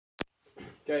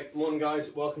Okay, morning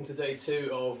guys, welcome to day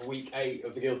 2 of week 8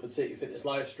 of the Guildford City Fitness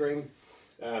live stream.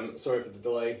 Sorry for the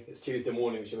delay, it's Tuesday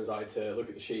morning, which means I had to look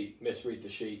at the sheet, misread the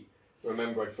sheet,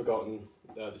 remember I'd forgotten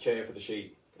the chair for the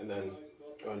sheet, and then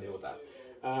go and deal with that.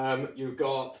 You've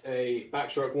got a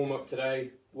backstroke warm-up today,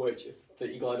 which if the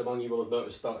eagle eyed among you will have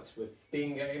noticed starts with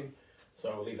bean game, so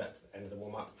I'll leave that to the end of the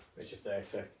warm-up. It's just there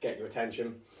to get your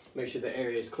attention. Make sure the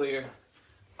area is clear.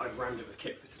 I've rammed it with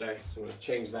kit for today, so I'm going to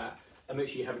change that. And make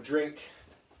sure you have a drink.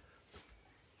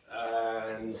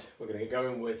 And we're going to get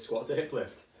going with squat to hip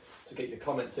lift. So get your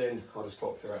comments in, I'll just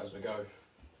talk through it as we go.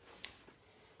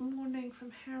 Morning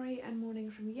from Harry and morning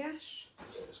from Yash.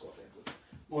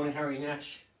 Morning Harry and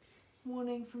Yash.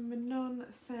 Morning from Manon,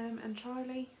 Sam and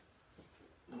Charlie.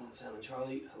 Manon, Sam and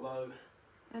Charlie, hello.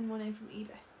 And morning from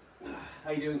Edith.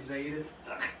 How you doing today, Edith?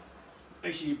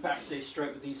 Make sure your back stays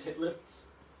straight with these hip lifts.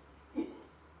 And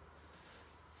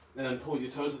then pull your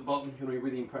toes at the bottom, you're going to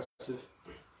be really impressive.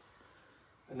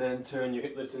 And then turn your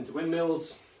hip lifts into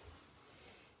windmills.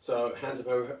 So hands up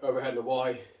overhead in the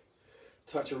Y,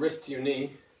 touch your wrist to your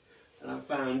knee, and I've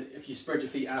found if you spread your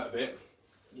feet out a bit,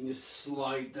 you can just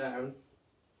slide down.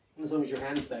 And as long as your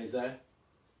hand stays there,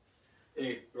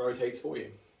 it rotates for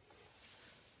you.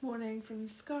 Morning from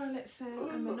Scarlett, Sam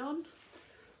and Manon.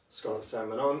 Scarlett,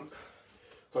 Sam and Manon.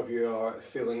 Hope you are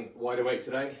feeling wide awake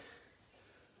today.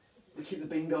 To keep the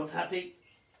bean gods happy.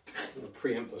 I'm going to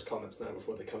preempt those comments now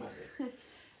before they come at me.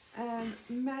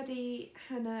 Maddie,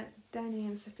 Hannah, Danny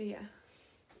and Sophia.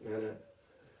 Maddie,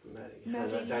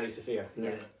 Hannah, Danny, Sophia.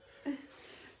 Yeah.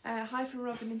 Hi from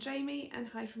Robin and Jamie, and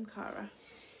hi from Cara.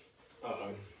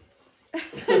 Uh-oh.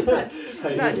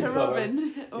 that to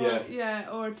Robin? Or, yeah,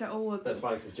 or to all of them. That's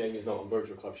fine, because if Jamie's not on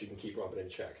Virtual Club, she can keep Robin in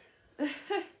check.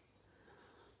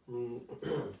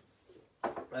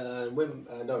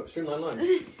 Streamline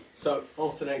line. So,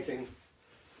 alternating.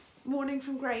 Morning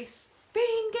from Grace.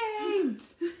 Bean game!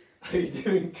 How are you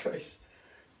doing, Grace?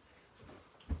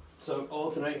 So,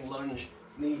 alternating lunge,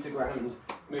 knee to ground.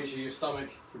 Make sure your stomach,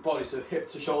 your body, so hip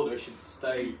to shoulder should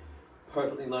stay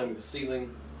perfectly in line with the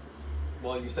ceiling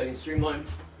while you stay in streamline.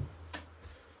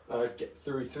 Get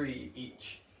through three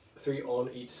on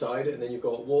each side, and then you've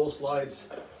got wall slides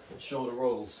and shoulder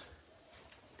rolls.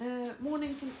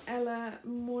 Morning from Ella,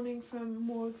 morning from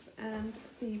Morgs and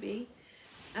Phoebe,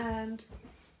 and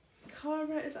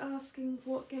Cara is asking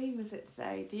what game is it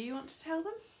today. Do you want to tell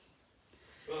them?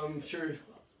 I'm sure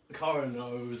Cara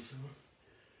knows.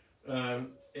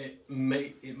 It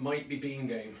might be bean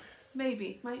game.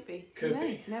 Maybe, might be. Could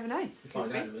be. Never know. We'll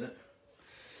find out in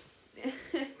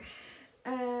a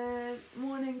minute.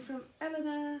 Morning from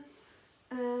Eleanor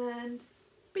and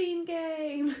bean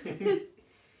game.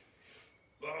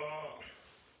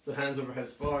 The hands overhead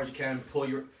as far as you can.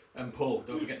 Pull.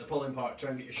 Don't forget the pulling part. Try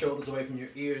and get your shoulders away from your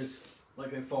ears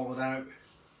like they've fallen out.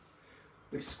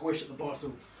 Big squish at the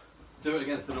bottom. Do it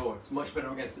against the door. It's much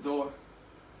better against the door.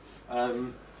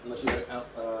 Unless you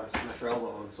smash your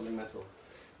elbow on something metal.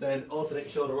 Then alternate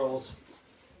shoulder rolls.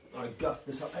 I guff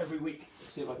this up every week. Let's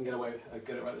see if I can get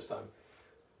it right this time.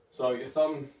 So your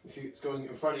thumb, if it's going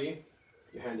in front of you,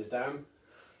 your hand is down.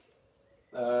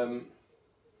 And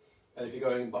if you're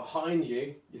going behind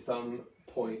you, your thumb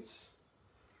points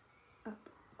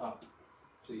up.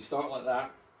 So you start like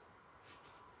that.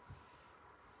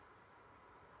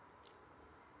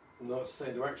 No, it's the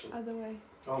same direction. Other way.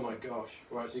 Oh my gosh.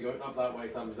 Right, so you're going up that way,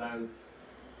 thumbs down,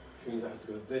 which means it has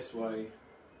to go this way.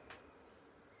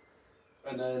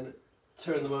 And then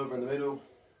turn them over in the middle.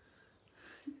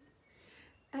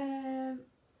 And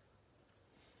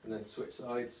then switch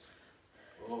sides.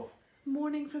 Oh.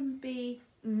 Morning from B.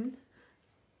 And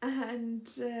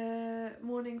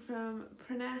morning from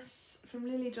Pranath, from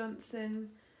Lily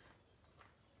Johnson.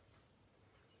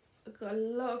 I've got a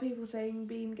lot of people saying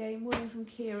bean game. Morning from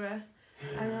Kira.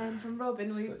 And then from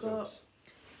Robin we've got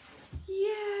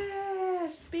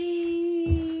yes,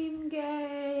 bean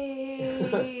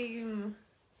game.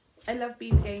 I love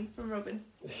bean game from Robin.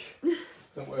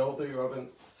 Don't we all do, Robin?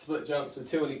 Split jumps, so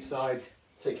 2 on each side.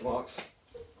 Take your marks.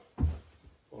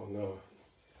 Oh no.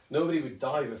 Nobody would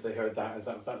dive if they heard that, as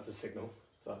that's the signal.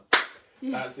 So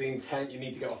that's the intent. You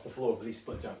need to get off the floor for these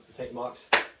split jumps. So take marks.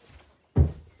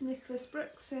 Nicholas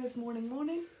Brooks says morning.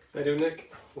 How you doing,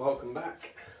 Nick? Welcome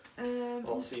back.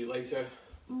 I'll see you later.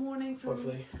 Morning from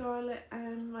hopefully. Scarlett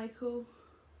and Michael.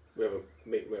 We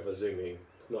have a Zoom meeting.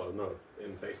 It's not an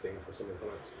in-face thing for some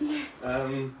comments. Yeah.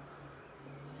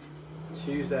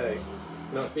 Tuesday.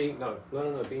 No, it's bean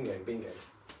game.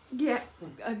 Yeah,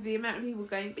 the amount of people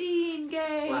going bean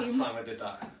game. Last time I did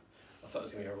that, I thought it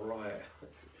was going to be a riot.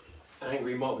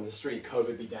 Angry mob in the street,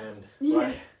 COVID be damned. Yeah.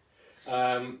 Right.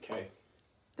 Okay.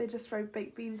 They just throw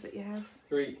baked beans at your house.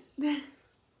 3,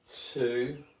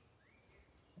 2,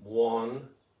 1,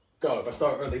 go. If I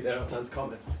start early, then I'll have time to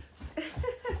comment.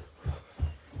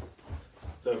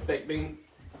 So baked bean,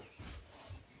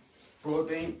 broad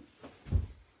bean,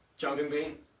 jumping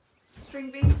bean,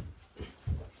 String bean.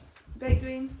 Baked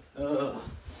bean. ugh,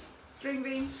 String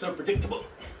bean. so predictable.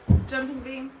 Jumping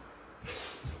bean.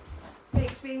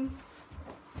 Baked bean.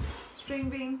 String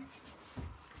bean.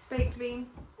 Baked bean.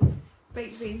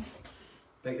 Baked bean.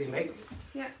 Baked bean, mate.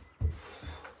 Yeah.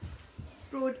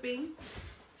 Broad bean.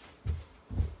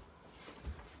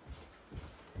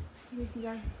 You can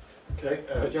go.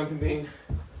 Okay, jumping bean,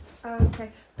 Okay.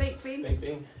 Baked bean. baked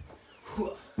bean.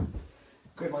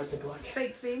 Great minds think alike.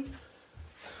 Baked bean.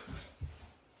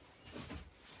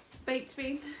 Baked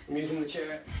bean. I'm using the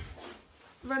chair.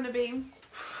 Runner bean.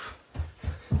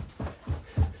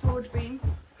 Broad bean.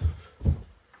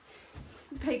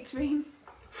 Baked bean.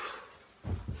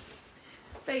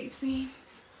 Baked bean.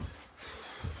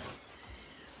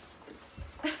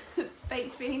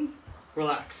 Baked bean.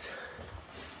 Relax.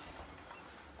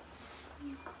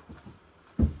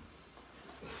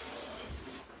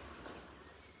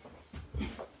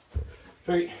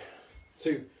 Three,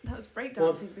 2, That was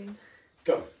breakdancing bean.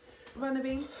 go. Runner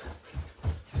bean.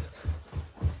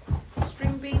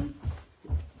 String bean.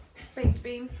 Baked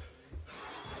bean.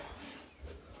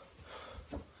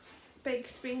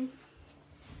 Baked bean.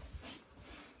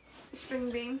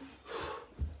 String bean.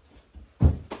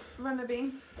 Runner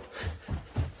bean.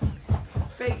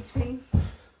 Baked bean.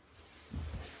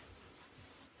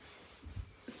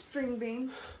 String bean.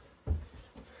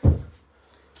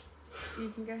 You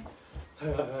can go.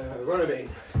 Runner bean.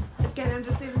 Again, I'm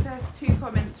just doing the first 2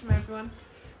 comments from everyone.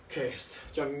 Okay,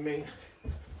 jumping bean.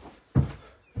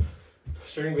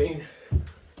 String bean.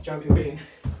 Jumping bean.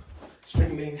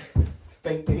 String bean.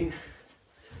 Baked bean.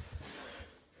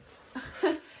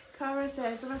 Cara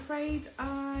says, I'm afraid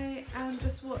I am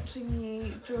just watching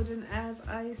you, Jordan, as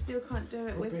I still can't do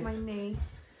it with my knee.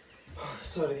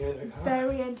 Sorry to hear that.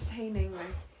 Very entertaining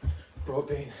though. Broad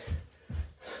bean.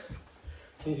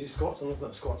 Can you do squats? I'm looking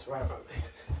at squats right, aren't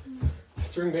they?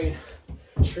 String bean.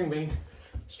 String bean.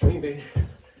 String bean.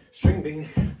 String bean.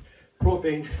 Broad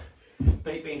bean.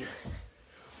 Baked bean.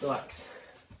 Relax.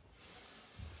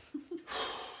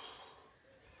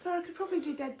 Cara could probably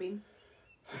do dead bean.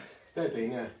 Dead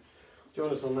bean, yeah.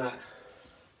 Join us on that.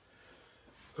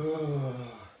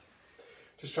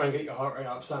 Just try and get your heart rate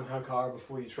up somehow, Cara,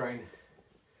 before you train.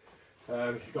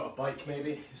 If you've got a bike,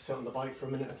 maybe just sit on the bike for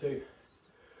a minute or 2.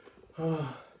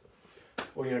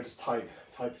 Or just type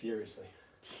furiously.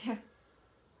 Yeah.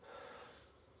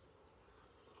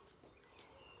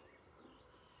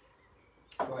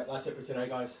 Right, that's it for today,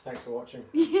 guys. Thanks for watching.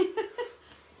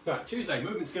 Right, Tuesday,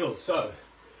 movement skills. So,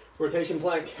 rotation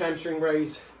plank, hamstring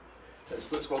raise, and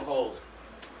split squat hold.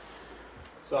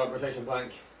 So, rotation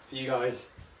plank for you guys.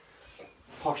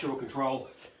 Postural control,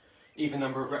 even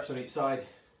number of reps on each side.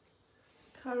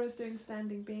 Cara's doing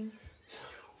standing bean.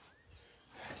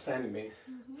 Standing bean.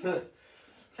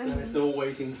 So still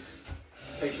waiting,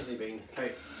 patiently bean.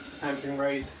 Okay, hamstring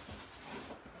raise,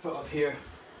 foot up here.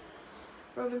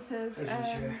 Robin says, Over the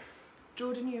chair.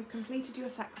 Jordan, you have completed your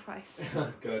sacrifice.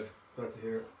 Good, glad to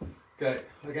hear it. Okay,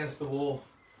 against the wall,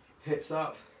 hips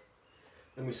up,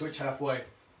 then we switch halfway.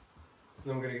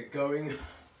 Then we're going to get going.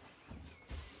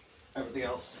 Everything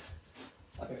else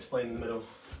I can explain in the middle.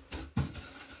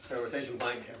 Rotation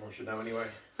plank, everyone should know anyway.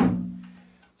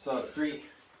 So 3,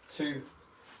 2,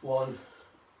 1,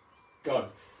 go.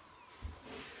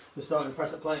 We're starting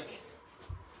press up plank.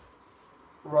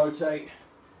 Rotate.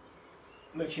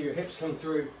 Make sure your hips come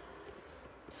through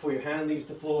before your hand leaves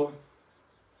the floor.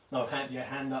 No,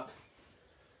 hand up.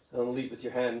 And leap with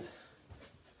your hand.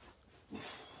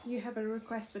 You have a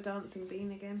request for dancing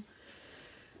bean again.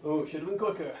 Oh, it should have been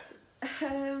quicker.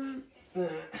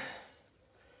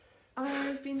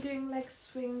 I've been doing leg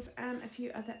swings and a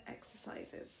few other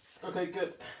exercises. Okay,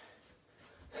 good.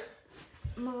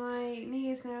 My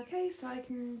knee is now okay, so I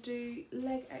can do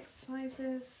leg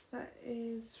exercises. That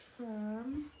is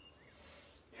from...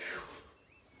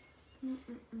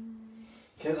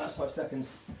 Okay, last 5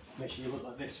 seconds. Make sure you look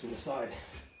like this from the side.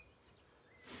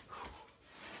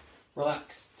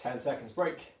 Relax, 10 seconds,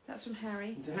 break. That's from Harry.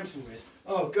 Into hamstring raise.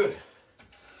 Oh, good.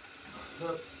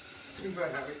 To be fair,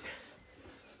 Harry,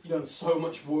 you've done so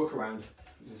much work around.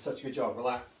 You did such a good job.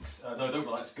 Relax. No, don't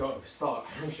relax. Go. Start.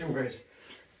 Hamstring raise.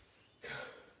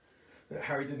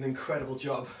 Harry did an incredible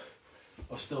job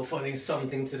of still finding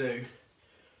something to do,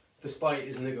 despite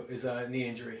his knee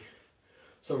injury.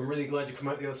 So I'm really glad you come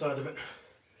out the other side of it.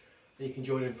 And you can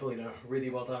join in fully now. Really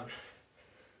well done.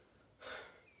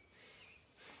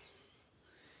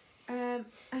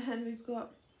 And we've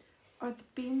got, are the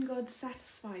bean gods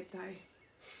satisfied though?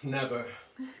 Never.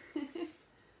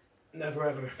 Never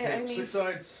ever. It Okay, only switch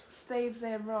sides. saves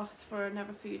their wrath for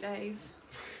another few days.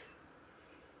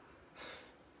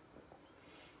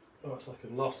 Oh, it's like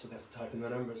I'm lost with to type in the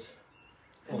numbers.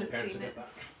 Only Haven't parents will seen get that.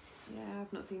 Yeah,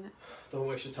 I've not seen it. Don't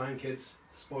waste your time, kids.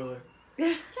 Spoiler.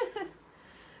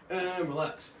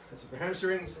 Relax. That's it for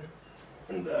hamstrings.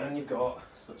 And then you've got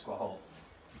split squat hold.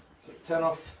 So 10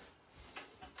 off.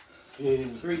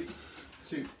 In 3,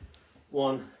 2,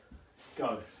 1,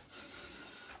 go.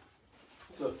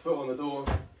 So foot on the door.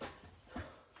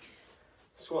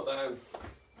 Squat down.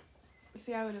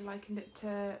 See, I would have likened it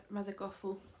to Mother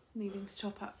Gothel needing to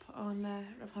chop up on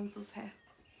Rapunzel's hair.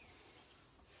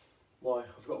 Why?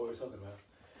 I forgot what we were talking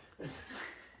about.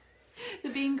 The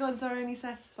bean gods are only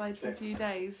satisfied for a few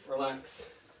days. Relax.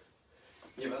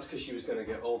 Yeah, but that's because she was going to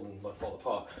get old and like fall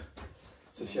apart.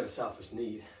 So she had a selfish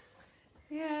need.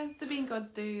 Yeah, the bean gods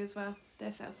do as well.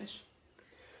 They're selfish.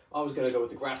 I was going to go with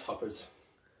the grasshoppers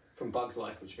from Bug's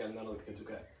Life, which again none of the kids will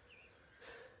get.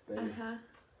 Maybe.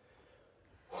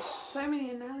 So many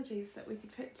analogies that we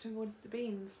could put towards the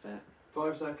beans, but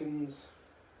 5 seconds.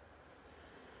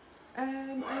 I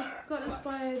got Relax.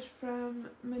 inspired from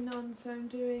Manon, so I'm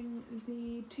doing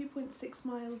the 2.6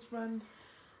 miles run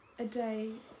a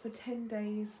day for 10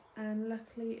 days, and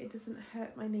luckily it doesn't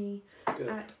hurt my knee Good.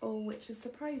 at all, which is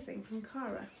surprising from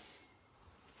Cara.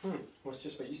 Let's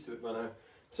just get used to it by now.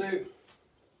 2,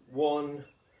 1,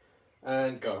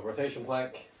 and go. Rotation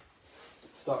plank.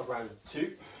 Start of round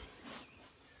 2.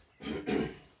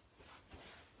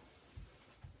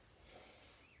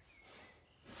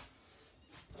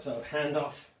 So hand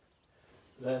off,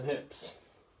 then hips.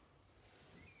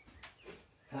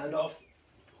 Hand off,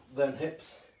 then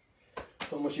hips.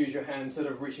 So almost use your hand instead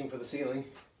of reaching for the ceiling.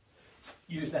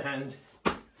 Use the hand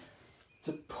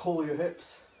to pull your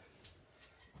hips.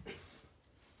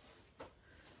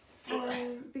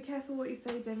 Be careful what you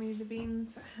say, Demi. The beans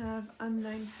have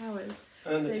unknown powers.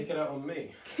 And they take it out on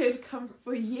me. Could come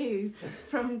for you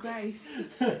from Grace.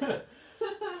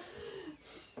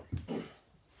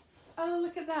 Oh,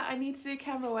 look at that. I need to do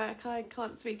camera work. I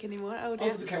can't speak anymore. Oh, dear.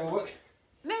 Over the camera work.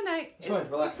 No. It's fine,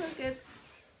 relax. It's all good.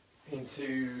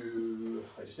 Into,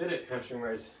 I just did it, hamstring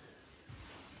raise.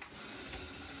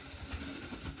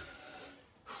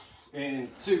 In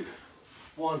 2,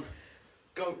 1,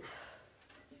 go.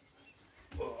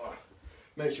 Oh,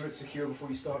 make sure it's secure before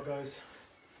you start, guys.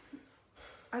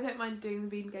 I don't mind doing the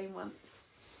bean game once.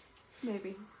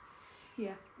 Maybe.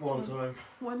 Yeah. One time.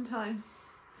 One time.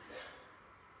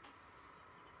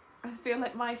 I feel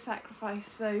like my sacrifice,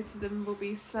 though, to them will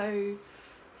be so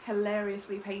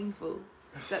hilariously painful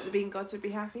that the bean gods would be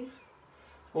happy.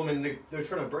 Well, I mean, they're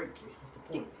trying to break you. That's the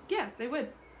point. Yeah, they would.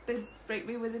 They'd break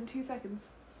me within 2 seconds.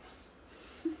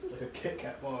 Like a Kit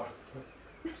Kat bar.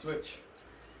 Switch.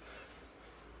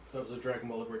 That was a Dragon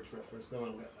Ball Bridge reference. No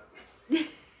one will get that.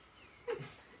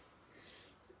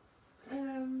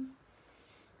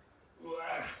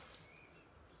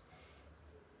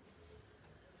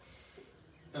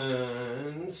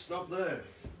 And stop there.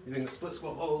 You're doing a split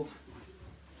squat hold.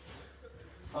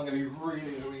 I'm going to be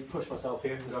really push myself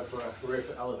here and go for a rear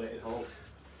foot elevated hold.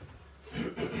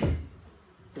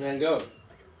 And go.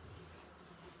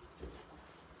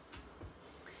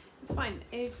 It's fine.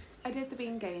 If I did the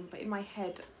bean game, but in my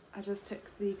head I just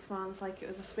took the commands like it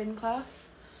was a spin class,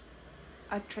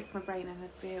 I'd trick my brain and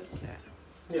I'd be able to do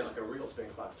it. Yeah, like a real spin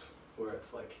class where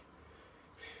it's like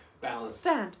balance.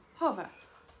 Stand, hover,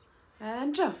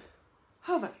 and jump,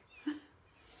 hover.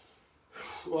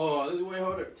 Oh, this is way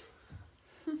harder.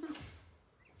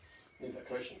 Need that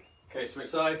cushion. Okay, switch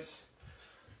sides.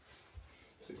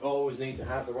 So we always need to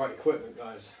have the right equipment,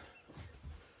 guys.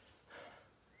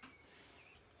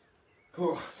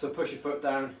 Cool. So push your foot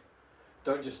down.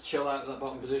 Don't just chill out at that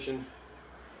bottom position.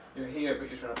 You're here, but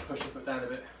you're trying to push your foot down a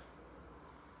bit.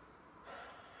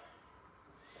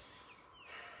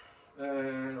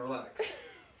 And relax.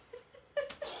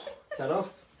 10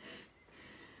 off.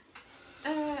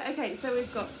 Okay, so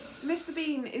we've got Mr.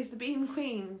 Bean is the Bean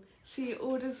Queen. She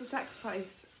orders the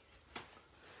sacrifice.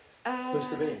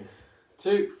 Mr. Bean.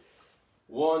 2,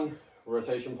 1,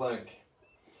 rotation plank.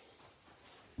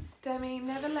 Demi,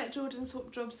 never let Jordan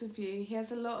swap jobs with you. He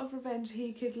has a lot of revenge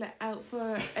he could let out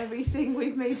for everything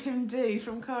we've made him do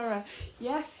from Cara.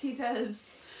 Yes, he does.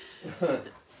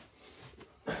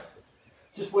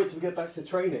 Just wait till we get back to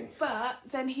training. But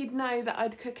then he'd know that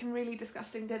I'd cook him really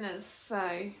disgusting dinners,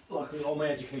 so... Luckily, all my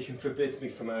education forbids me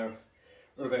from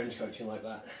revenge coaching like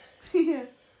that. Yeah.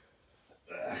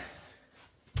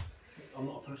 I'm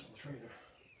not a personal trainer.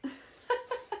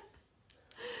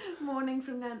 Morning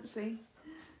from Nancy.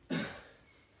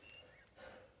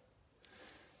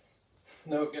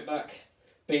 No, get back.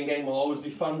 Being game will always be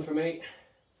fun for me.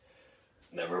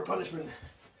 Never a punishment.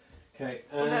 Okay.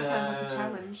 Well, that sounds like a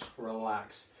challenge.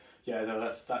 Relax. Yeah, no,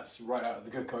 that's right out of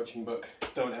the good coaching book.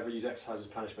 Don't ever use exercise as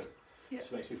punishment. Yep.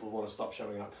 It makes people want to stop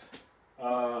showing up.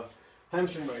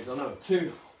 Hamstring raise. I know.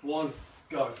 2, 1,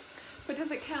 go. But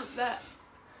does it count that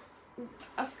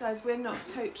us guys, we're not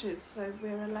coaches, so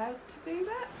we're allowed to do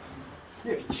that?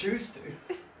 Yeah, if you choose to.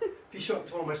 If you show up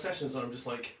to one of my sessions and I'm just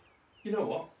like, you know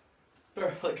what?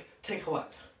 Better like take a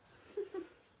lap.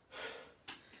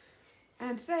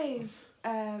 And today's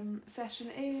session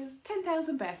is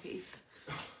 10,000 burpees.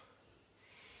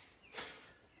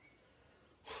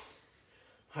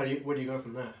 Where do you go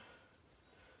from there?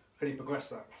 How do you progress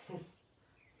that?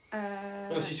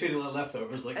 Unless you treat it like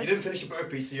leftovers, like you didn't finish your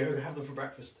burpees, so you're going to have them for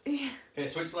breakfast. Yeah. Okay,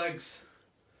 switch legs.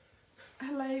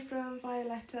 Hello from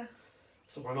Violetta.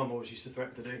 That's what my mum always used to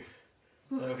threaten to do.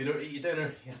 If you don't eat your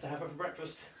dinner, you have to have it for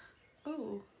breakfast.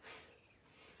 Oh.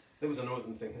 It was a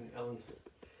northern thing, and Ellen.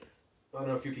 I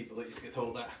know a few people that used to get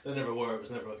told that. They never were, it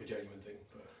was never like a genuine thing,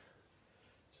 but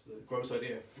it's a gross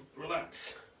idea.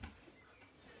 Relax.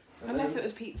 And Unless it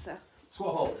was pizza.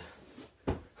 Squat hold.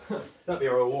 That'd be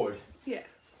a reward. Yeah.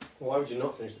 Well, why would you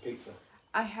not finish the pizza?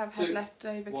 I have 2, had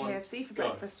leftover 1, KFC for go.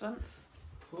 breakfast once.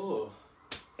 Oh.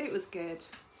 It was good.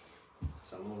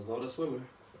 Someone's not a swimmer.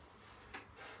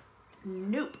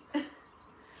 Nope.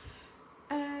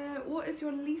 What is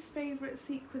your least favourite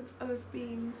sequence of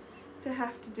being to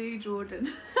have to do,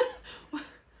 Jordan?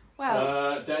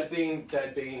 Well, dead bean,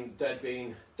 dead bean, dead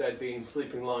bean, dead bean,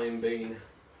 sleeping lion bean,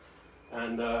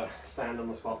 and stand on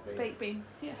the spot bean. baked bean.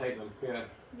 Yeah. Hate them, yeah.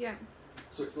 Yeah.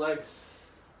 Switch legs.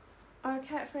 Our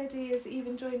cat Freddie is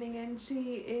even joining in.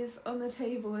 She is on the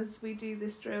table as we do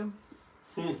this drill.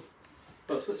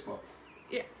 But split squat.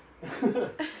 Yeah.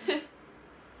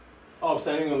 Oh,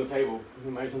 standing on the table. You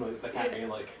can imagine the cat being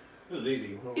like, this is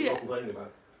easy, what are you complaining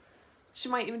about? She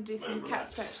might even do some cat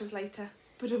stretches later.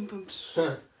 Ba-dum-bum.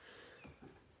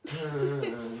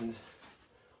 And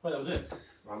well, that was it.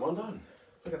 Round 1 done.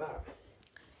 Look at that.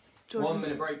 Jordan, 1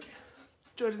 minute break.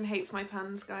 Jordan hates my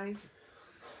puns, guys.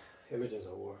 Imogen's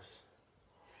are worse.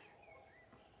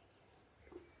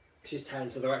 She's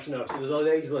 10, so they're actually no. So there's an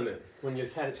age limit. When you're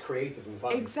 10, it's creative and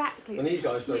fun. Exactly. And these it's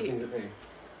guys throw cute. things at me.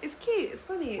 It's cute, it's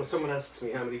funny. When someone asks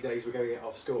me how many days we're going to get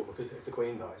off school because if the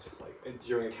Queen dies, like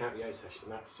during a county A session,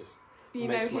 that's just You know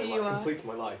makes who my you life, are. completes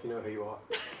my life. You know who you are.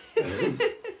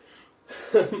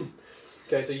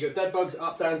 Okay, so you got dead bugs,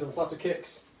 up, downs, and flutter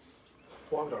kicks.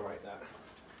 Why would I write that?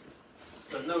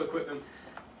 So no equipment.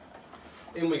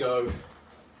 In we go.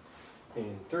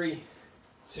 In 3,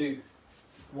 2,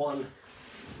 1,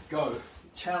 go.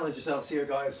 Challenge yourselves here,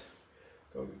 guys.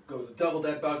 Go with a double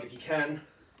dead bug if you can.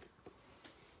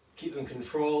 Keep them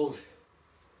controlled.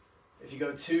 If you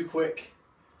go too quick,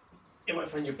 you might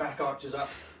find your back arches up,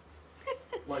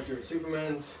 like during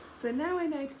Superman's. So now I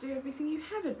know to do everything you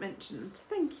haven't mentioned.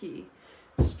 Thank you.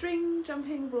 String,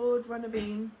 jumping, broad, runner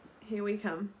bean. Here we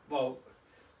come. Well,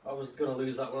 I was going to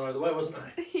lose that one either way, wasn't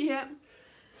I? Yeah.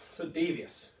 So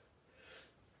devious.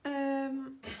 I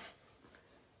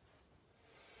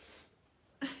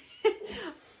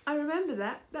remember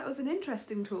that. That was an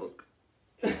interesting talk.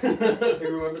 Who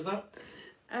remembers that?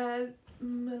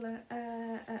 Muller,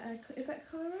 is that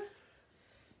Cara?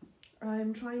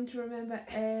 I'm trying to remember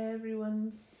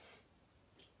everyone's.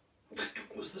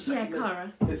 What's the second? Yeah,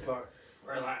 Cara. It's Cara.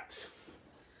 Relax.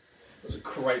 It was a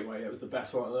great way. It was the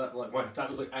best one. That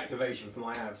was like activation for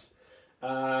my abs.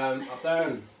 Up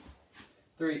down.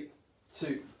 3,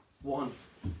 2, 1.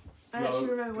 I actually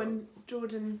remember when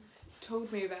Jordan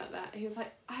told me about that. He was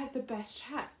like, I had the best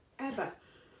chat ever.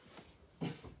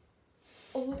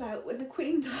 All about when the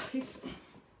Queen dies.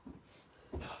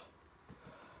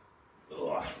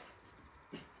 Ugh.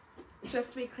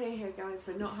 Just to be clear here, guys,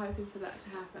 we're not hoping for that to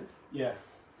happen. Yeah.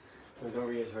 Don't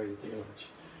reiterate it too much.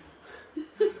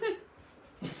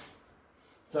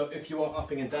 So if you are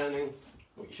upping and downing,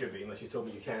 well you should be unless you told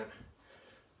me you can't,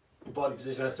 your body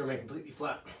position has to remain completely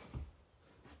flat.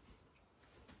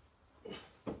 If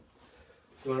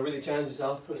you want to really challenge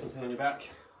yourself, put something on your back.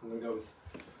 I'm going to go with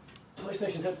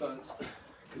PlayStation headphones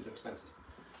because they're expensive.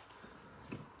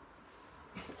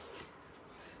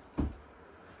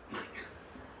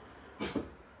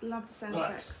 Love the sound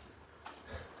Relax. effects.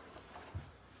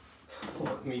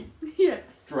 What, me Yeah.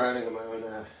 drowning in my own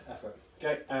effort.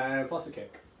 Okay, flutter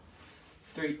kick.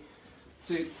 3,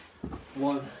 2,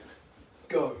 1,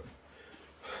 go.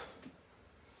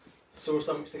 Sore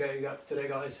stomachs today,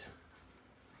 guys.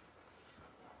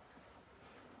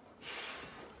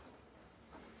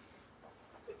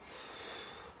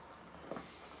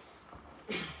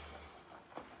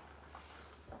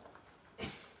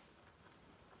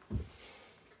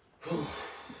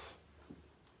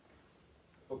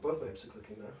 both my hips are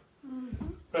clicking now.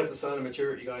 That's a sign of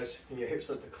maturity, guys, and your hips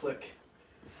start to click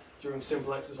during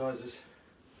simple exercises.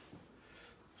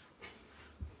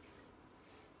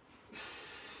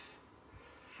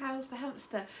 How's the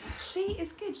hamster? She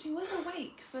is good. She was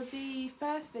awake for the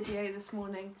first video this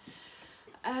morning.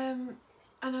 And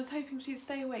I was hoping she'd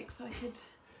stay awake so I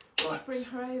could bring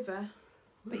her over.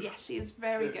 But yeah, she is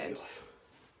very good.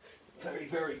 Very,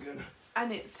 very good.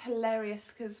 And it's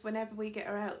hilarious because whenever we get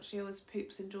her out, she always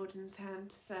poops in Jordan's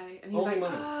hand. So, and he's Holy like,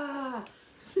 man. ah.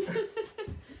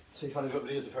 So you find got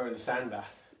videos of her in the sand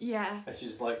bath. Yeah. And she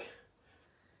just like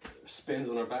spins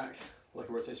on her back like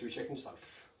a rotisserie chicken, just like.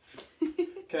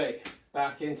 Okay,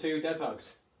 back into dead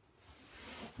bugs.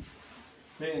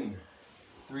 In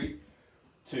 3,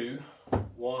 2,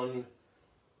 1,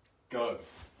 go.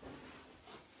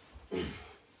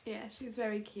 Yeah, she's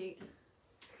very cute.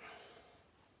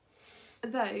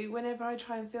 Though, whenever I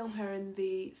try and film her in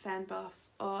the sand bath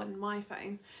on my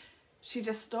phone, she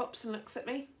just stops and looks at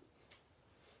me.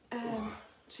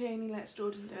 She only lets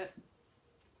Jordan do it.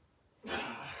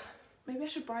 Maybe I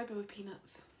should bribe her with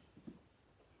peanuts.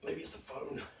 Maybe it's the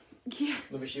phone. Yeah.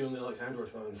 Maybe she only likes Android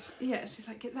phones. Yeah, she's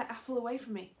like, get that apple away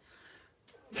from me.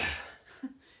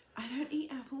 I don't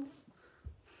eat apples.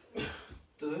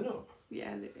 Do they not?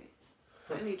 Yeah, they do.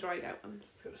 Only dried out ones.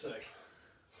 I was gonna say.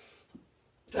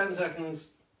 10 seconds.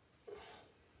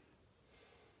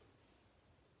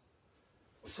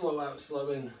 Slow out,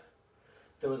 slow in.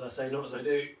 Do as I say, not as I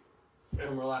do.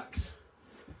 And relax.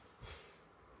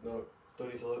 No, don't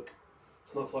need to look.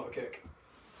 It's not a flutter kick.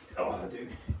 Oh, I do.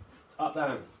 It's up,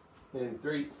 down. In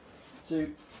 3,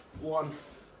 2, 1,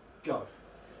 go.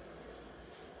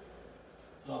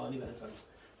 Oh, I need my headphones.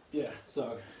 Yeah,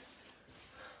 so.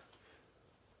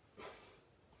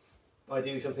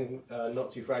 Ideally something not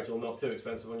too fragile, not too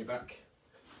expensive on your back.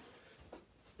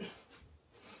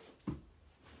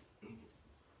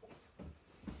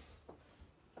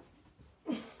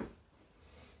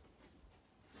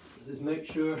 Just make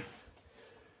sure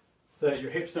that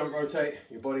your hips don't rotate,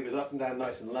 your body goes up and down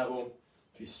nice and level.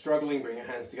 If you're struggling, bring your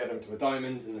hands together into a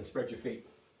diamond and then spread your feet.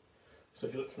 So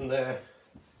if you look from there,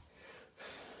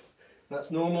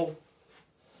 that's normal.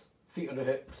 Feet under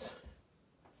hips,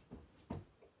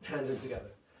 hands in together.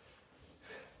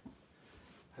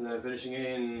 And then finishing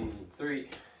in 3,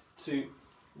 2,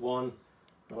 1,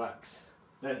 relax.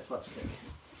 Then it's flutter kick.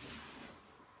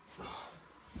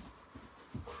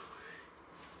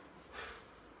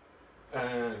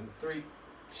 And 3,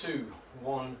 2,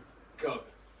 1, go.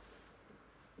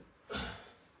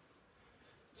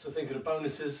 So think of the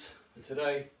bonuses for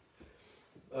today.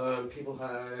 People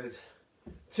had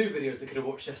 2 videos they could have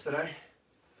watched yesterday.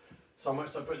 So I might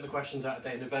start putting the questions out a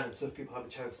day in advance so if people have a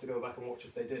chance to go back and watch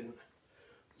if they didn't.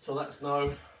 So let us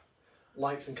know,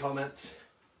 likes and comments.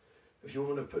 If you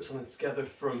want to put something together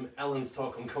from Ellen's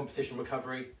talk on competition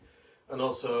recovery and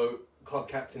also Club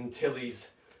Captain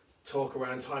Tilly's talk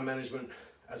around time management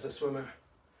as a swimmer.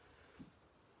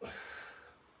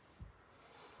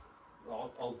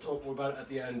 I'll talk more about it at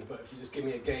the end, but if you just give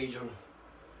me a gauge on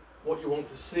what you want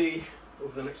to see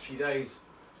over the next few days,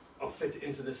 I'll fit it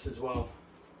into this as well.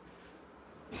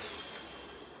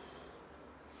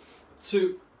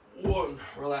 2, 1,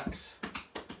 relax.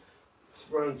 It's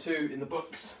round 2 in the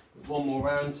books. One more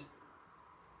round.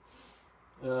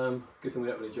 Good thing we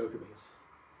don't really joker beans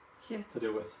to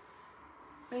deal with.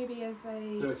 Maybe as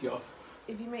a 30 off.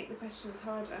 If you make the questions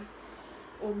harder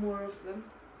or more of them,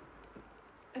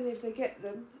 and if they get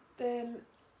them, then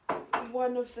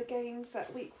one of the games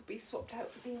that week will be swapped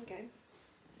out for the in-game.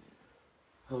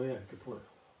 Oh yeah, good point.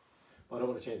 But I don't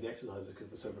want to change the exercises because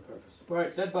they're serve a purpose.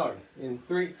 Right, dead bug. In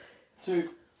 3, 2,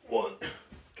 1,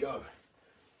 go.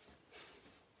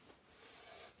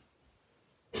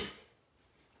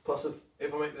 Plus,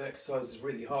 if I make the exercises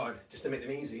really hard, just to make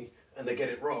them easy, and they get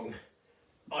it wrong,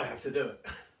 I have to do it.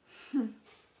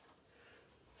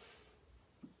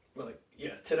 Like,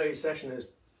 yeah, today's session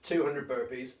is 200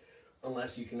 burpees,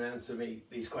 unless you can answer me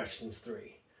these questions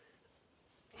 3.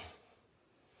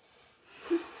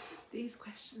 These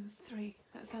questions 3.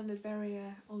 That sounded very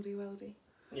oldie worldy.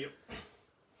 Yep.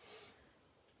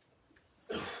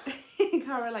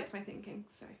 Cara likes my thinking,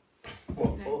 so.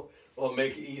 Well, No. I'll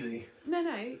make it easy.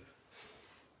 No.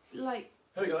 Like.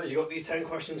 Hey guys, you got these 10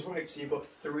 questions right, so you've got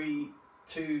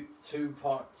two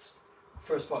parts.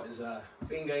 First part is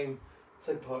bean game,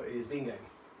 second part is bean game.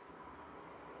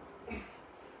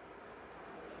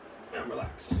 And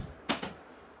relax.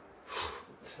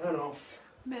 Turn off.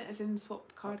 Meant as in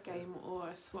swap card game or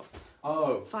swap.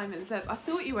 Oh. Simon Says. I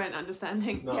thought you weren't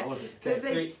understanding. No, yeah. I wasn't. Okay,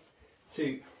 So 3,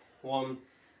 2, 1,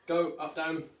 go, up,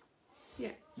 down.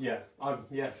 Yeah. Yeah,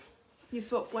 yeah. You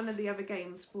swap one of the other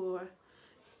games for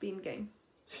bean game.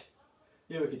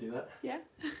 Yeah, we could do that. Yeah.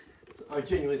 I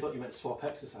genuinely thought you meant swap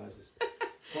exercises.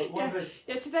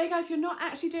 Yeah, today guys, you're not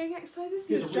actually doing exercises,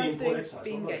 you're just doing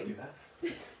bean game. Do that.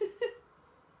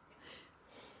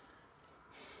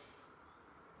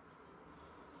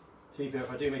 To be fair,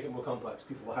 if I do make it more complex,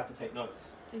 people will have to take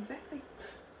notes. Exactly.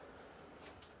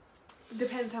 It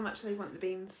depends how much they want the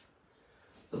beans.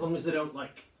 As long as they don't,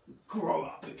 like, grow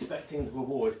up expecting the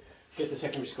reward, get to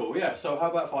secondary school. Yeah, so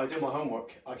how about if I do my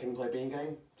homework, I can play bean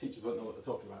game? Teachers won't know what they're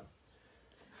talking about.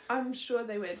 I'm sure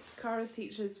they would. Cara's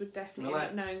teachers would definitely end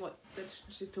up knowing what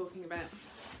she's talking about.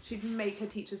 She'd make her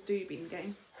teachers do bean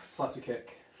game. Flutter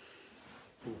kick.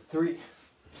 3,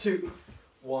 2,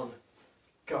 1,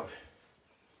 go.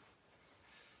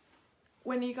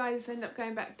 When you guys end up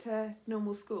going back to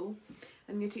normal school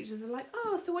and your teachers are like,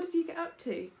 oh, so what did you get up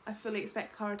to? I fully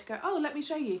expect Cara to go, oh, let me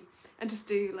show you. And just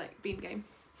do, like, bean game.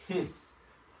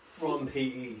 Run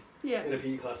PE. Yeah. In a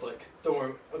PE class, like, don't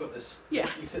worry, I got this. Yeah.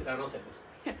 You sit down, I'll take this.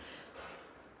 Yeah.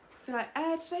 They're like,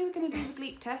 today we're going to do the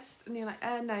bleep test. And you're like,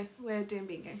 no, we're doing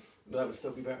bean game. But that would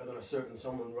still be better than a certain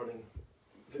someone running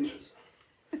videos.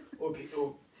 or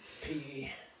PE.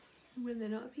 When they're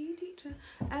not a PE teacher.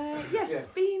 Yes, Yeah.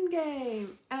 bean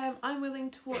game. I'm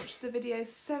willing to watch the videos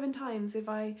 7 times if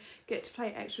I get to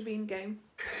play extra bean game.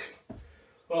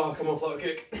 Oh, come on, flutter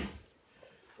kick.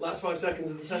 Last 5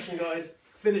 seconds of the session, guys.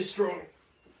 Finish strong.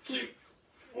 2,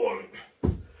 1.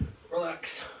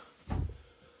 Relax.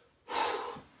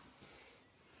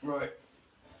 Right.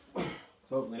 So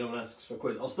hopefully no one asks for a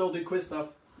quiz. I'll still do quiz stuff.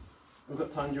 We've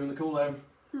got time during the cool down.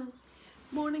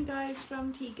 Morning, guys,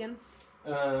 from Tegan.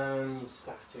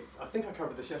 Static. I think I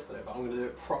covered this yesterday, but I'm going to do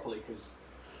it properly because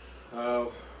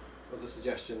of the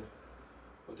suggestion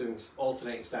of doing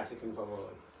alternating static and foam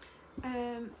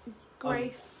rolling.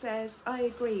 Grace says, I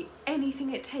agree.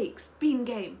 Anything it takes. Bean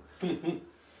game.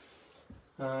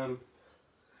 What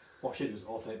I should do is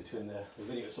alternate between the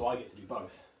videos so I get to do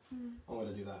both. I'm going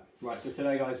to do that. Right, so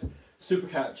today, guys, super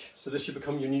catch. So this should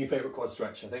become your new favourite quad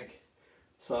stretch, I think.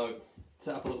 So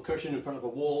set up a little cushion in front of a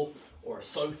wall or a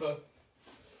sofa.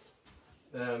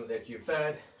 The edge of your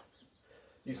bed.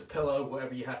 Use a pillow,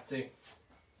 whatever you have to.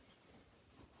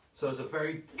 So it's a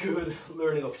very good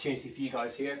learning opportunity for you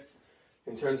guys here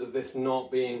in terms of this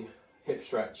not being hip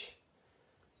stretch,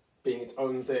 being its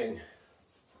own thing.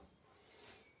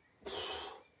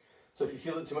 So if you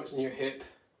feel it too much in your hip,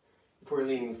 you're probably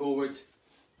leaning forward,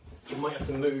 you might have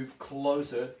to move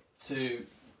closer to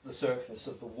the surface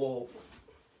of the wall.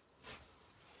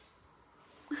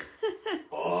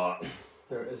 Oh,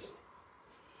 there it is.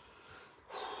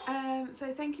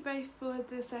 So thank you both for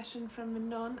the session from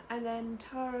Manon, and then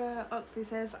Tara Oxley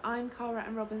says, I'm Cara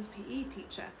and Robin's PE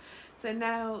teacher, so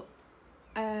now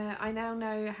I now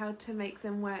know how to make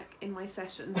them work in my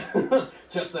sessions.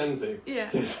 Just them two? Yeah.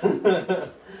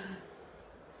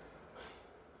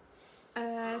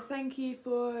 Thank you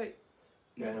for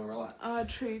relax. our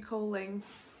true calling,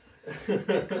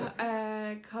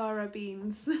 Cara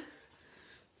Beans.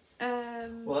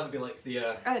 Well, that'd be like the...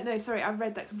 no, sorry, I've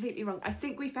read that completely wrong. I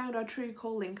think we found our true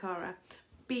calling, Cara.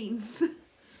 Beans.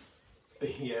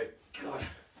 God,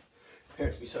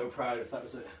 parents would be so proud if that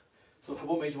was it. So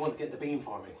what made you want to get into bean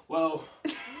farming? Well,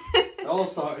 it all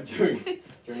started during the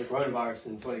coronavirus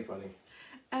in 2020.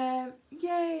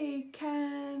 Yay,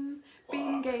 can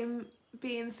bean game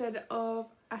be instead of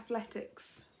athletics?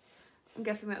 I'm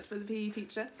guessing that's for the PE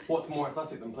teacher. What's more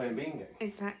athletic than playing bean game?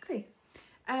 Exactly.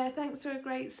 Thanks for a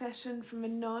great session from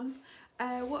Anon.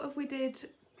 What if we did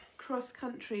cross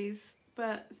countries,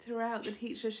 but throughout the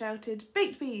teacher shouted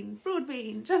baked bean, broad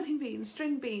bean, jumping bean,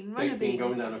 string bean, runner baked bean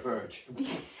going down a verge.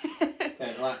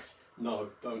 Okay, relax. No,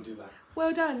 don't do that.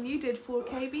 Well done, you did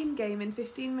 4K bean game in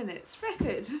 15 minutes.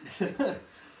 Record.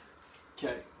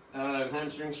 Okay,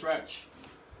 hamstring stretch.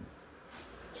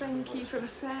 Thank you from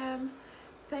Sam.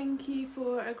 Thank you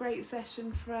for a great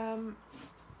session from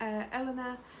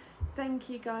Eleanor. Thank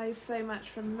you guys so much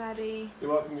from Maddie.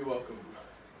 You're welcome, you're welcome.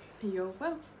 You're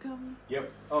welcome.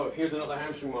 Yep. Oh, here's another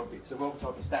hamstring one for you. So while we're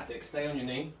talking static, stay on your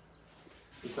knee.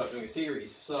 You start doing a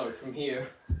series. So from here,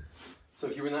 so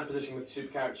if you're in that position with your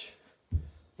super couch,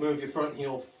 move your front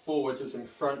heel forward so it's in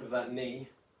front of that knee.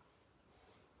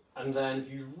 And then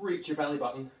if you reach your belly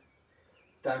button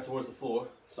down towards the floor,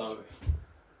 so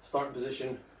starting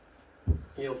position,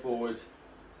 heel forward,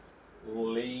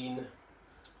 lean,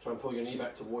 try and pull your knee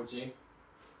back towards you.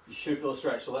 You should feel a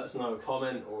stretch, so let us know,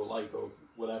 comment or like or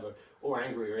whatever, or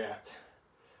angry react.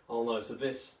 I'll know. So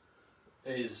this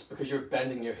is because you're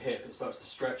bending your hip, it starts to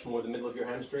stretch more the middle of your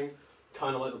hamstring,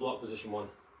 kind of like the block position one,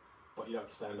 but you have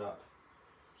to stand up.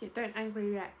 Yeah, don't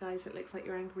angry react, guys. It looks like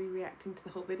you're angry reacting to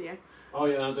the whole video. Oh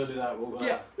yeah, no, don't do that. We'll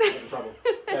get in trouble.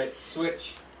 Okay,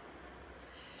 switch.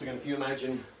 So again, if you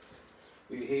imagine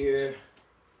you're here,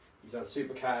 you've done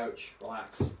super couch,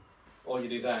 relax. All you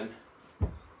do then,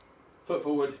 foot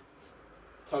forward,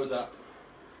 toes up.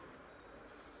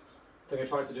 I think I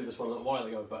tried to do this one a little while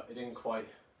ago, but it didn't quite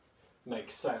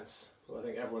make sense. Well, I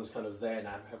think everyone's kind of there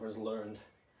now. Everyone's learned.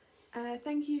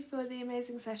 Thank you for the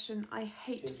amazing session. I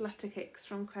hate flutter kicks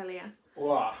from Clelia.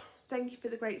 Wow. Thank you for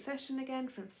the great session again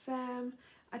from Sam.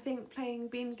 I think playing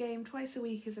Bean Game twice a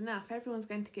week is enough. Everyone's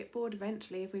going to get bored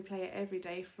eventually if we play it every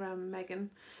day from Megan.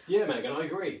 Yeah, Megan, I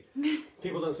agree.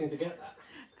 People don't seem to get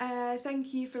that.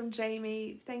 Thank you from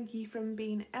Jamie. Thank you from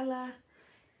Bean Ella.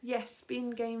 Yes,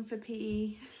 Bean Game for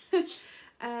PE.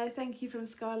 Thank you from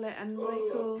Scarlett and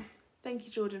Michael. Thank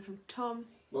you, Jordan, from Tom.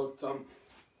 Well, Tom.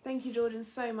 Thank you, Jordan,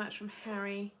 so much from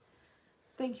Harry.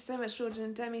 Thank you so much, Jordan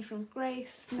and Demi from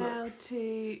Grace. Now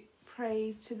to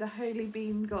pray to the holy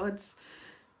bean gods.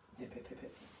 Hip, hip,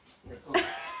 hip, hip.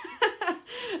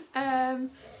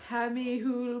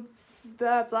 Hamihul,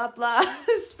 blah, blah, blah.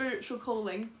 Spiritual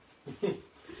calling.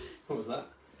 What was that?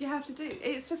 You have to do,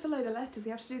 it's just a load of letters.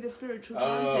 You have to do the spiritual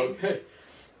Oh, chanting. okay.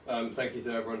 Thank you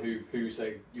to everyone who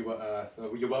said you're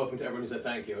welcome to everyone who said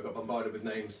thank you. I got bombarded with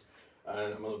names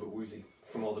and I'm a little bit woozy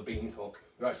from all the bean talk.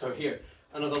 Right, so here,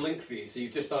 another link for you. So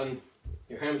you've just done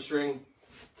your hamstring,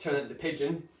 turn it into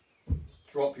pigeon,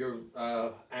 drop your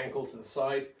ankle to the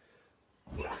side,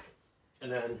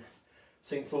 and then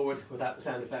sink forward without the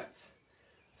sound effects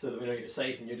so that we know you're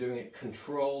safe and you're doing it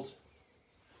controlled.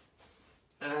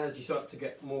 As you start to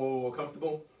get more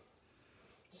comfortable,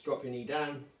 just drop your knee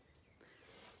down.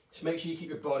 Just make sure you keep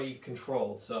your body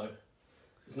controlled, so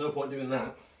there's no point doing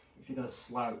that if you're going to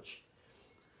slouch.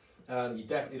 You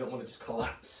definitely don't want to just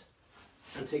collapse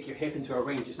and take your hip into a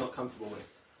range it's not comfortable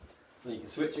with. Then you can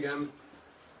switch again.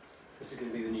 This is going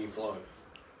to be the new flow.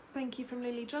 Thank you from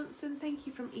Lily Johnson, thank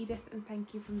you from Edith, and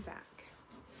thank you from Zach.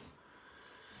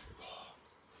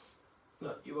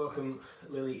 Look, you're welcome,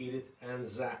 Lily, Edith, and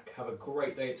Zach. Have a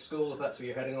great day at school if that's where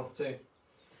you're heading off to.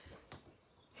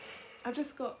 I've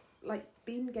just got like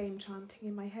Bean Game chanting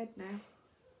in my head now.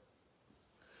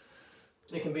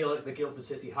 It can be like the Guildford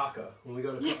City Haka when we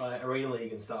go to Arena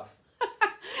League and stuff.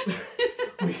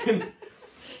 We can,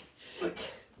 like,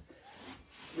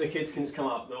 the kids can just come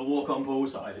up, they'll walk on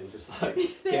poolside and just like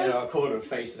get in our corner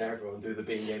facing everyone and do the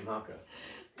Bean Game Haka.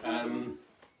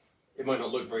 It might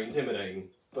not look very intimidating,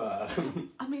 but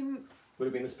I mean, would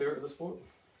it be in the spirit of the sport?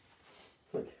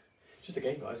 Like, it's just a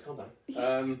game, guys, calm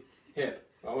down. Hip.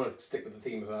 I want to stick with the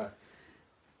theme of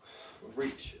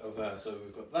reach. So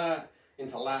we've got that,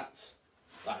 into lats.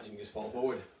 That you can just fall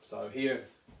forward. So here.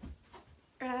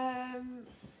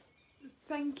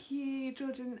 Thank you,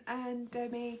 Jordan and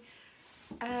Demi.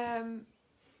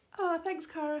 Oh, thanks,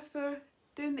 Cara, for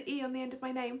doing the E on the end of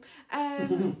my name.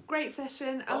 Great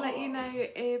session. I'll let you know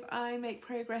if I make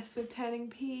progress with turning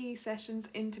PE sessions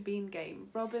into Bean Game.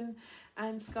 Robin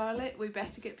and Scarlett, we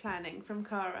better get planning, from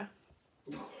Cara.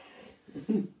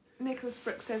 Nicholas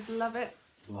Brooks says, love it.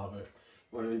 Love it.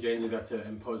 When we genuinely got to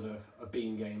impose a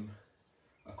Bean Game,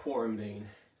 a quorum bean.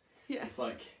 Yeah. It's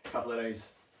like a couple of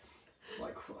days,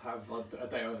 like have a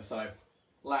day on the side.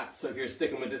 Lats, so if you're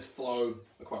sticking with this flow,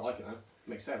 I quite like it now,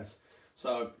 makes sense.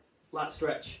 So, lat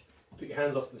stretch, put your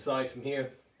hands off to the side from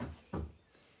here.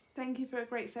 Thank you for a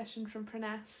great session from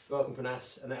Pranas. Welcome,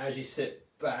 Pranas. And then as you sit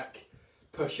back,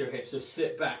 push your hips. So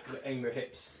sit back, but aim your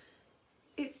hips.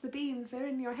 It's the beans, they're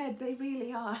in your head, they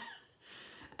really are.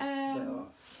 They are.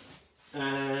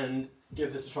 And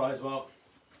give this a try as well.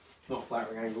 Not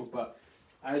flattering angle, but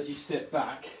as you sit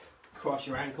back, cross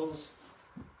your ankles.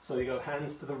 So you go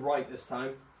hands to the right this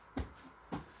time.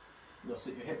 You'll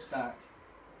sit your hips back,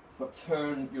 but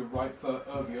turn your right foot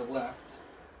over your left.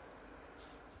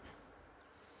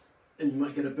 And you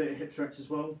might get a bit of hip stretch as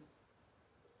well.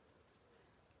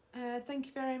 Thank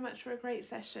you very much for a great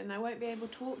session. I won't be able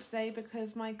to walk today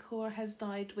because my core has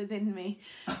died within me.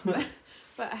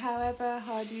 But however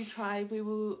hard you try, we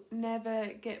will never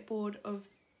get bored of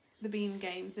the Bean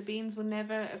Game. The beans will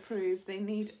never approve. They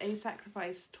need a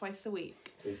sacrifice twice a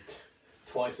week.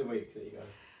 Twice a week, there you go.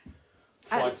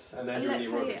 Twice, and then during the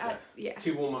aerobic set. Yeah.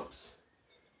 2 warm-ups,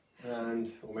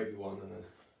 and or maybe 1, and then.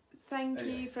 Thank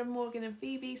you from Morgan and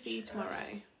Phoebe. See you tomorrow.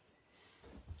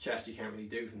 Chest you can't really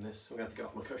do from this. I'm going to have to get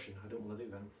off my cushion. I don't want to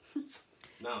do that.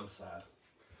 Now I'm sad.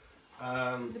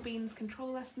 The beans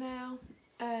control us now.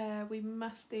 We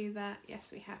must do that. Yes,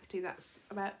 we have to. That's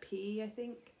about PE, I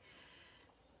think.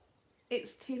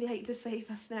 It's too late to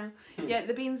save us now. Yeah,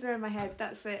 the beans are in my head.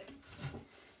 That's it.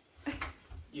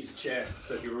 use a chair.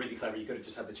 So if you were really clever, you could have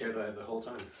just had the chair there the whole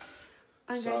time.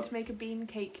 I'm going to make a bean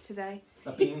cake today.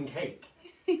 A bean cake?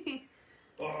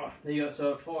 Oh, there you go.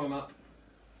 So form up,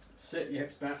 sit your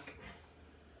hips back,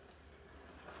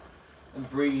 and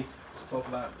breathe. Just talk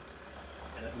about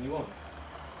anything you want.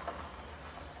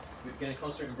 You're going to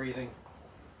concentrate on breathing.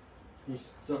 You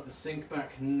start to sink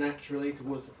back naturally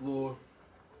towards the floor.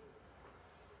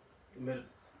 A minute.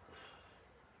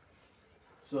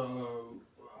 So,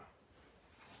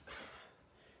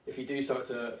 if you do start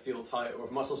to feel tight, or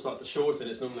if muscles start to shorten,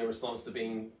 it's normally a response to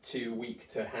being too weak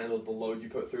to handle the load you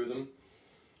put through them.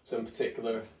 So in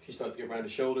particular, if you start to get around the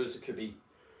shoulders, it could be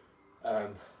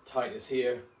tightness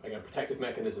here, again, protective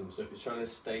mechanism. So if it's trying to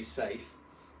stay safe,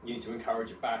 you need to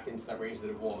encourage it back into that range that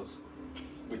it was.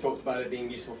 We talked about it being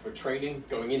useful for training,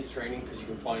 going into training, because you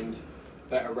can find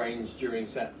better range during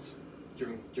sets,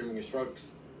 during your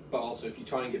strokes. But also, if you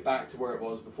try and get back to where it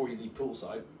was before you leave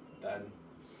poolside, then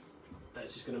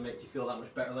that's just going to make you feel that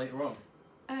much better later on.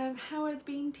 How are the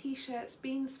bean t-shirts,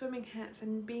 bean swimming hats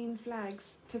and bean flags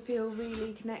to feel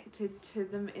really connected to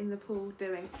them in the pool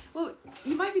doing? Well,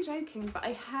 you might be joking, but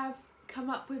I have come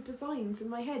up with designs in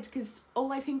my head because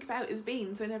all I think about is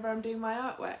beans whenever I'm doing my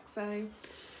artwork, so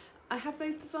I have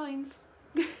those designs.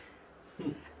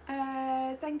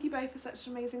 Thank you both for such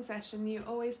an amazing session. You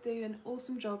always do an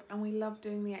awesome job and we love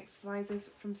doing the exercises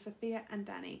from Sophia and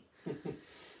Danny.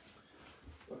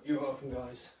 You're welcome,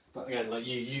 guys. But again, like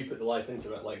you put the life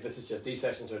into it. Like these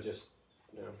sessions are just,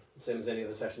 you know, same as any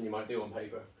other session you might do on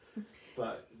paper.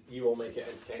 But you all make it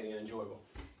entertaining and enjoyable.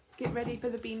 Get ready for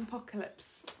the bean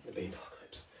apocalypse. The bean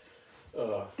apocalypse.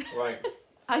 Right.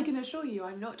 I can assure you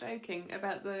I'm not joking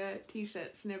about the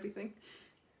t-shirts and everything.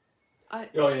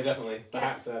 Oh yeah, definitely. The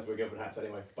hats, as we're good with hats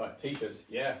anyway. But t-shirts,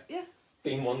 yeah. Yeah.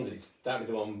 Bean onesies. That'd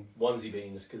be the one, onesie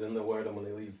beans, because then they'll wear them when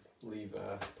they leave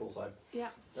poolside. Yeah.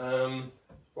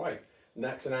 Right.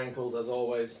 Necks and ankles, as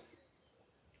always.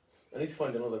 I need to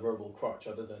find another verbal crutch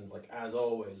other than like as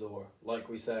always or like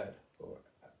we said. Or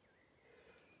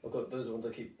I've got those are the ones I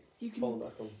keep falling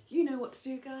back on. You know what to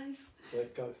do, guys.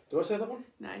 Wait, go. Do I say that one?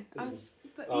 No.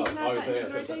 But Oh, you can add that yeah, into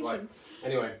the rotation. right.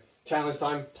 Anyway, challenge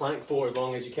time. Plank for as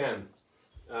long as you can.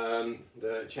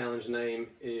 The challenge name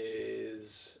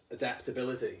is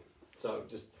adaptability. So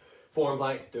just form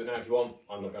plank. Do it now if you want.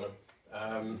 I'm not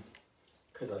gonna.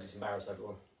 Because I'll just embarrass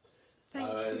everyone.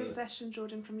 Thanks for the session,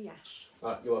 Jordan from Yash.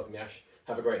 Right, you're welcome, Yash.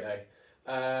 Have a great day.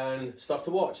 And stuff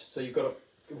to watch. So you've got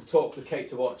to talk with Kate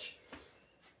to watch.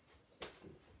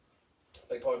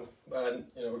 Beg pardon. And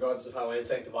you know, regardless of how I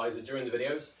incentivize it during the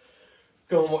videos,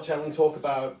 go and watch Ellen talk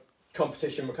about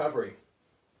competition recovery.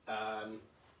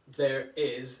 There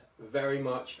is very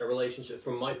much a relationship,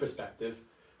 from my perspective,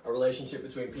 a relationship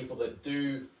between people that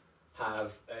do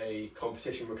have a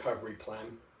competition recovery plan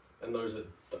and those that,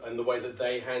 and the way that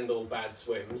they handle bad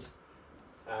swims,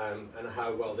 and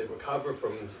how well they recover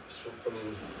from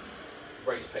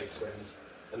race pace swims,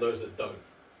 and those that don't.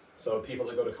 So people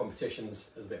that go to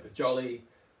competitions as a bit of a jolly,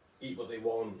 eat what they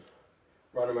want,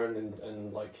 run around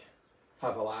and like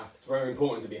have a laugh. It's very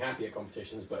important to be happy at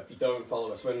competitions, but if you don't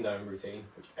follow a swim down routine,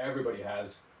 which everybody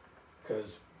has,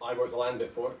 because I wrote the land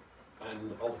bit for it,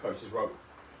 and all the coaches wrote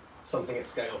something at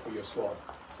scale for your squad.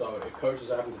 So if coaches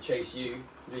are having to chase you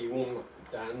to do your warm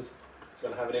downs, it's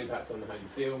going to have an impact on how you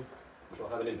feel, which will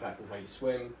have an impact on how you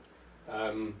swim.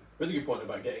 Really good point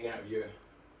about getting out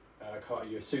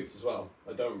of your suits as well.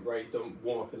 Like don't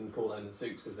warm up and cool down in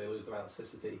suits because they lose their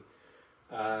elasticity.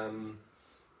 My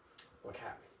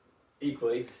cat.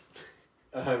 Equally,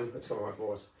 it's coming right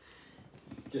for us.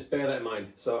 Just bear that in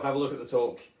mind. So have a look at the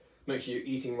talk. Make sure you're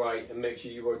eating right and make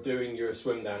sure you are doing your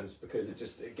swim downs because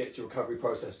it gets your recovery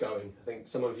process going. I think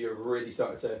some of you have really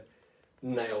started to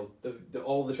nail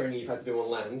all the training you've had to do on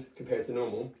land compared to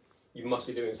normal. You must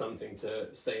be doing something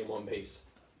to stay in one piece.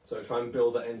 So try and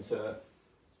build that into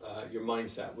your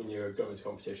mindset when you're going to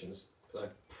competitions. Because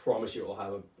I promise you it will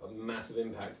have a massive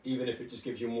impact, even if it just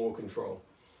gives you more control.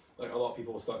 Like a lot of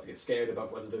people will start to get scared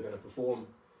about whether they're going to perform,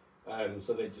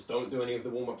 so they just don't do any of the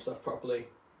warm-up stuff properly,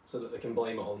 so that they can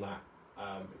blame it on that.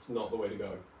 It's not the way to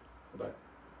go. But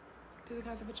do the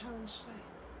guys have a challenge today?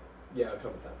 Yeah, I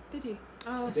covered that. Did you?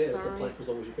 Oh, I did. sorry. It's a plank for as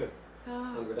long as you could,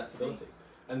 and adaptability.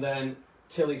 And then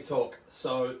Tilly's talk.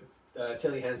 So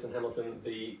Tilly Hanson-Hamilton,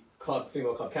 the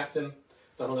female club captain,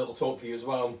 done a little talk for you as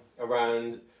well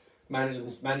around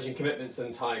managing commitments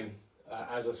and time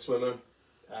as a swimmer.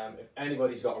 If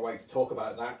anybody's got a right to talk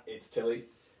about that, it's Tilly.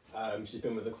 She's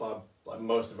been with the club like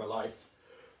most of her life.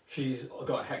 She's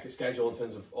got a hectic schedule in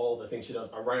terms of all the things she does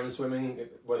around swimming,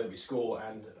 whether it be school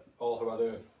and all her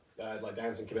other like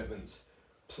downs and commitments,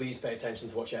 please pay attention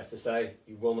to what she has to say.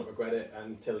 You will not regret it.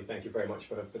 And Tilly, thank you very much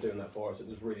for doing that for us. It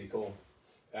was really cool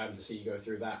to see you go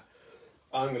through that.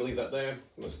 I'm going to leave that there. I'm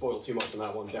going to spoil too much on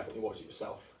that one. Definitely watch it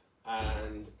yourself.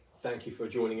 And thank you for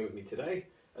joining in with me today.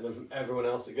 And then from everyone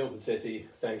else at Guildford City,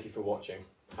 thank you for watching.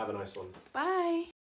 Have a nice one. Bye.